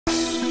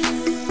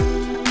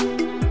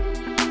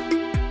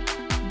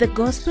The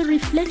Gospel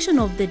Reflection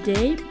of the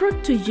Day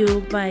brought to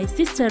you by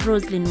Sister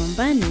Roslyn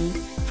Wambani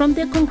from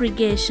the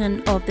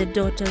Congregation of the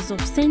Daughters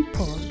of St.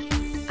 Paul.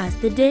 As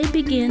the day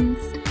begins,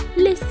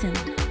 listen,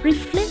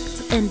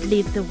 reflect, and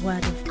live the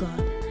Word of God,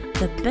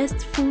 the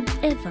best food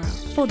ever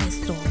for the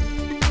soul.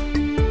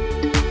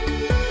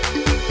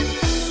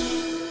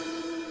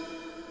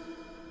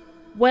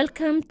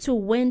 Welcome to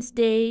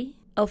Wednesday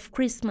of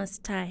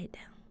Christmastide,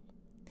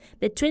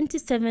 the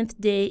 27th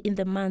day in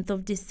the month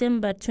of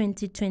December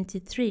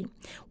 2023.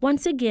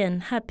 Once again,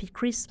 Happy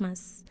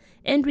Christmas,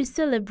 and we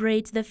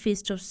celebrate the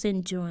feast of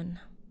St. John.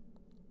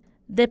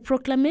 The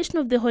proclamation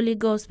of the Holy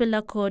Gospel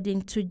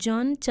according to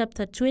John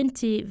chapter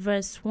 20,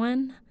 verse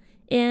 1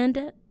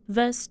 and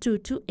verse 2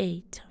 to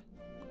 8.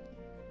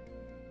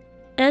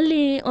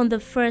 Early on the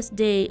first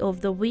day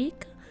of the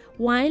week,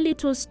 while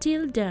it was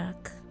still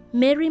dark,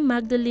 Mary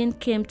Magdalene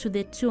came to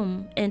the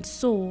tomb and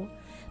saw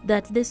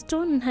that the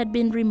stone had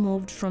been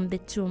removed from the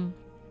tomb.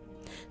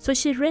 So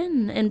she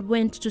ran and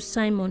went to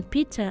Simon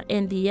Peter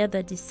and the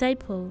other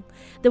disciple,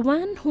 the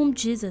one whom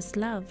Jesus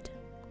loved,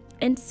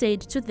 and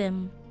said to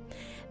them,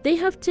 "They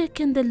have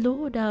taken the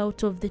Lord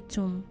out of the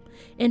tomb,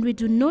 and we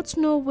do not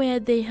know where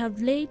they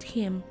have laid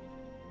him."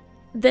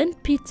 Then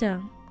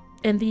Peter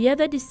and the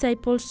other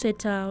disciple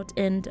set out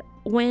and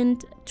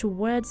went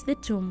towards the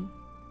tomb.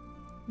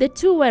 The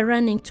two were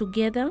running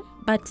together,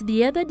 but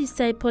the other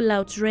disciple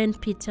outran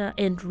Peter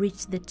and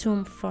reached the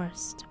tomb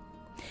first.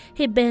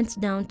 He bent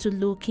down to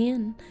look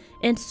in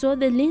and saw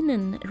the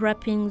linen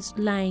wrappings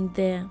lying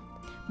there,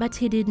 but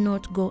he did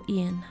not go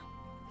in.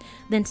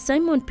 Then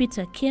Simon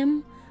Peter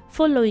came,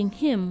 following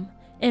him,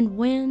 and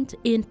went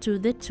into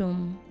the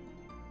tomb.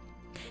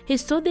 He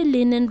saw the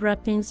linen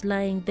wrappings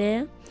lying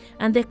there,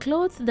 and the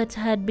cloth that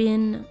had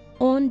been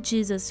on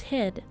Jesus'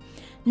 head,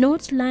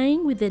 not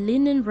lying with the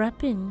linen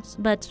wrappings,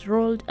 but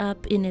rolled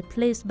up in a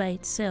place by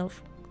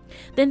itself.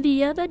 Then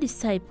the other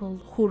disciple,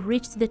 who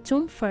reached the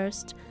tomb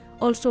first,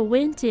 also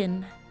went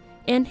in,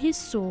 and he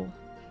saw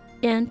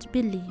and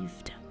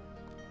believed.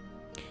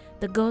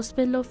 The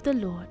Gospel of the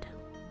Lord.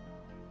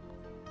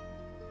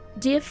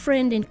 Dear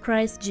friend in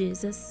Christ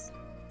Jesus,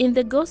 in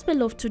the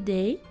Gospel of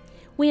today,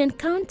 we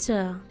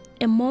encounter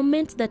a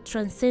moment that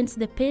transcends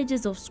the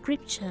pages of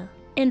Scripture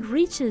and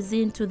reaches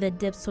into the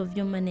depths of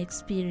human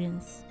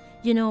experience.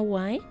 You know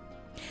why?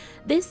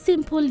 This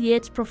simple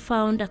yet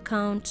profound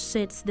account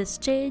sets the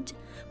stage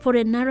for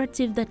a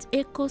narrative that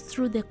echoes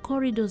through the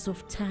corridors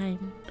of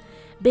time,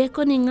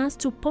 beckoning us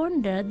to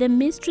ponder the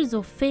mysteries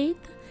of faith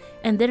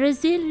and the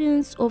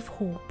resilience of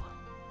hope.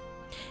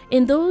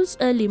 In those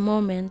early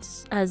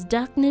moments, as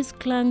darkness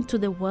clung to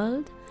the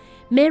world,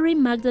 Mary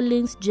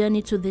Magdalene's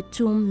journey to the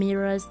tomb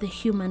mirrors the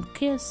human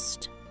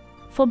quest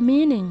for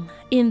meaning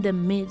in the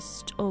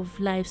midst of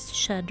life's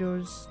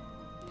shadows.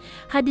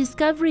 Her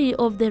discovery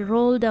of the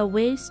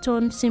rolled-away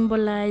stone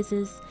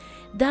symbolizes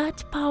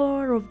that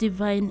power of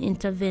divine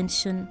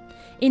intervention,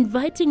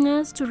 inviting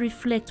us to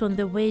reflect on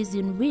the ways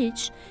in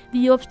which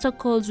the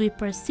obstacles we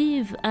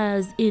perceive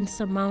as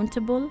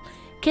insurmountable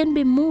can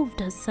be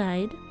moved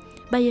aside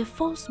by a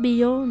force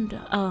beyond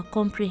our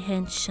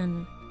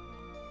comprehension.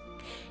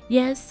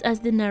 Yes, as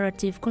the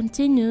narrative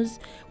continues,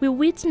 we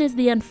witness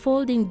the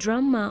unfolding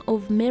drama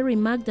of Mary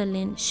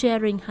Magdalene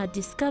sharing her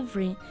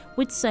discovery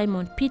with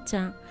Simon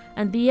Peter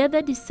and the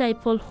other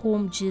disciple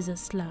whom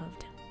Jesus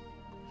loved.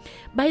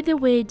 By the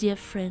way, dear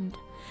friend,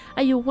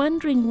 are you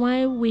wondering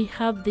why we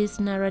have this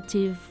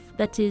narrative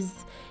that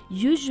is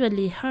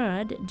usually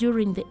heard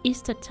during the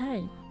Easter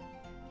time?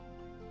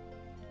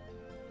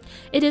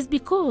 It is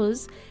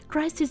because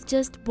Christ is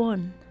just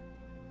born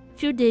a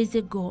few days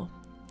ago,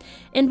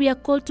 and we are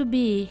called to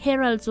be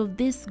heralds of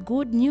this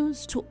good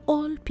news to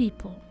all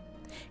people.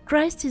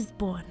 Christ is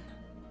born.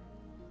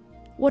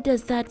 What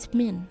does that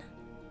mean?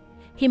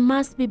 He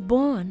must be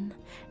born,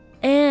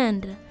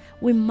 and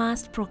we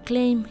must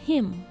proclaim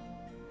him.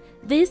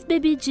 This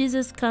baby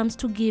Jesus comes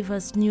to give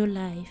us new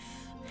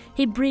life.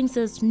 He brings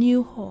us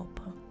new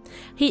hope.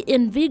 He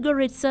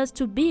invigorates us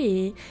to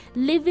be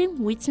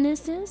living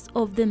witnesses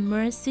of the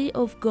mercy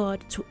of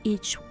God to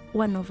each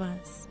one of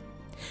us.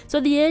 So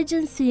the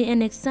agency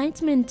and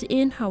excitement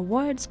in her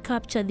words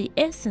capture the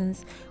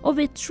essence of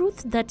a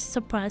truth that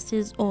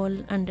surpasses all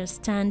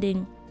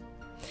understanding.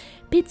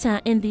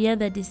 Peter and the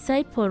other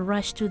disciple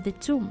rush to the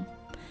tomb,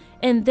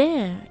 and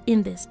there,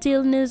 in the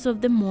stillness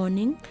of the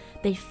morning,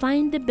 they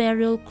find the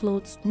burial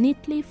clothes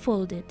neatly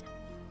folded,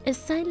 a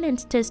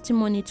silent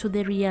testimony to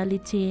the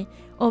reality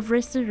of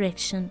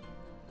resurrection.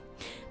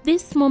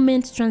 This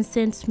moment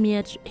transcends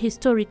mere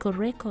historical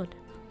record,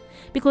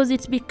 because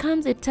it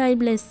becomes a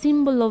timeless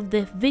symbol of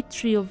the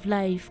victory of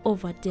life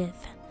over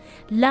death,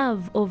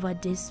 love over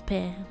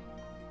despair.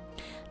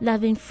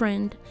 Loving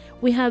friend,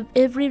 we have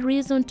every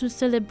reason to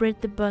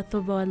celebrate the birth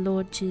of our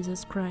Lord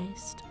Jesus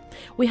Christ.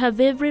 We have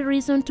every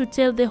reason to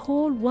tell the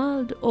whole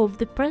world of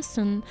the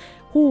person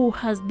who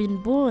has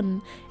been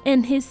born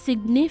and his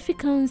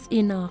significance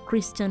in our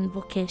Christian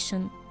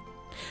vocation.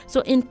 So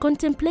in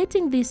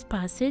contemplating this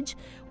passage,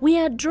 we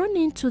are drawn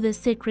into the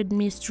sacred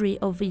mystery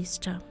of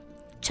Easter,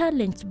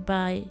 challenged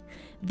by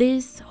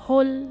this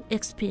whole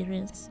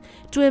experience,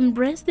 to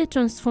embrace the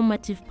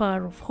transformative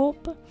power of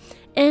hope,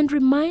 and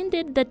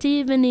reminded that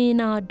even in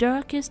our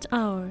darkest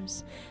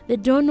hours, the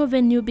dawn of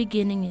a new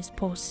beginning is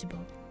possible.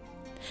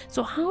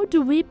 So how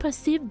do we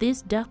perceive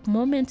these dark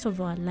moments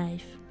of our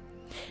life?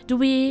 Do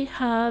we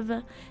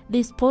have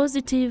this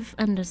positive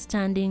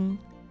understanding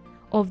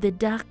of the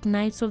dark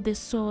nights of the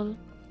soul?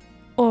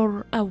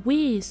 Or are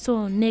we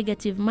so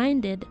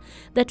negative-minded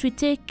that we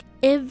take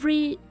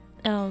every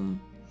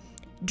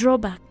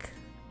drawback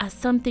as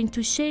something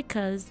to shake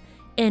us,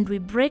 and we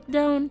break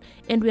down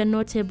and we are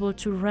not able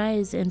to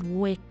rise and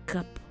wake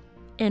up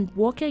and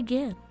walk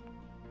again?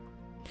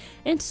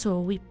 And so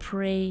we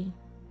pray.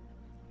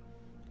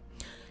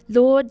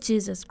 Lord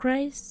Jesus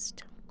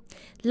Christ,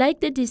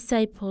 like the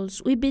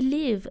disciples, we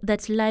believe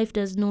that life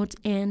does not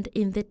end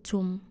in the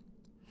tomb.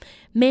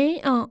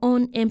 May our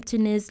own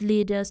emptiness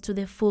lead us to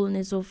the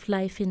fullness of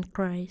life in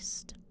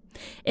Christ.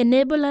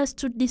 Enable us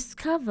to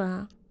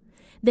discover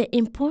the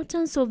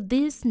importance of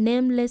this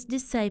nameless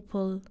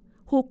disciple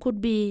who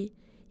could be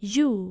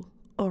you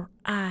or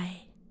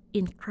I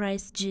in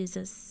Christ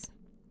Jesus.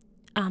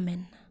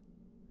 Amen.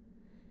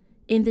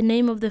 In the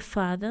name of the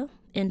Father,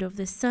 and of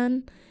the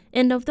Son,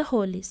 and of the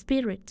Holy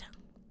Spirit.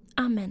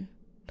 Amen.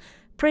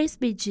 Praise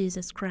be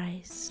Jesus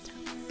Christ.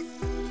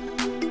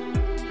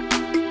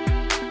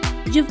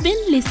 You've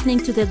been listening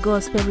to the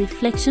Gospel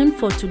Reflection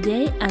for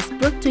today, as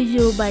brought to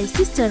you by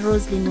Sister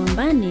Roslyn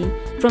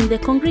Wambani from the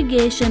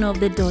Congregation of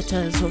the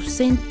Daughters of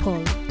St.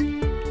 Paul.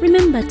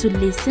 Remember to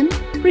listen,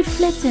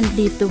 reflect, and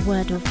live the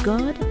Word of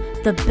God,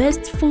 the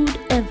best food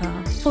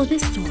ever for the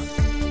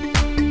soul.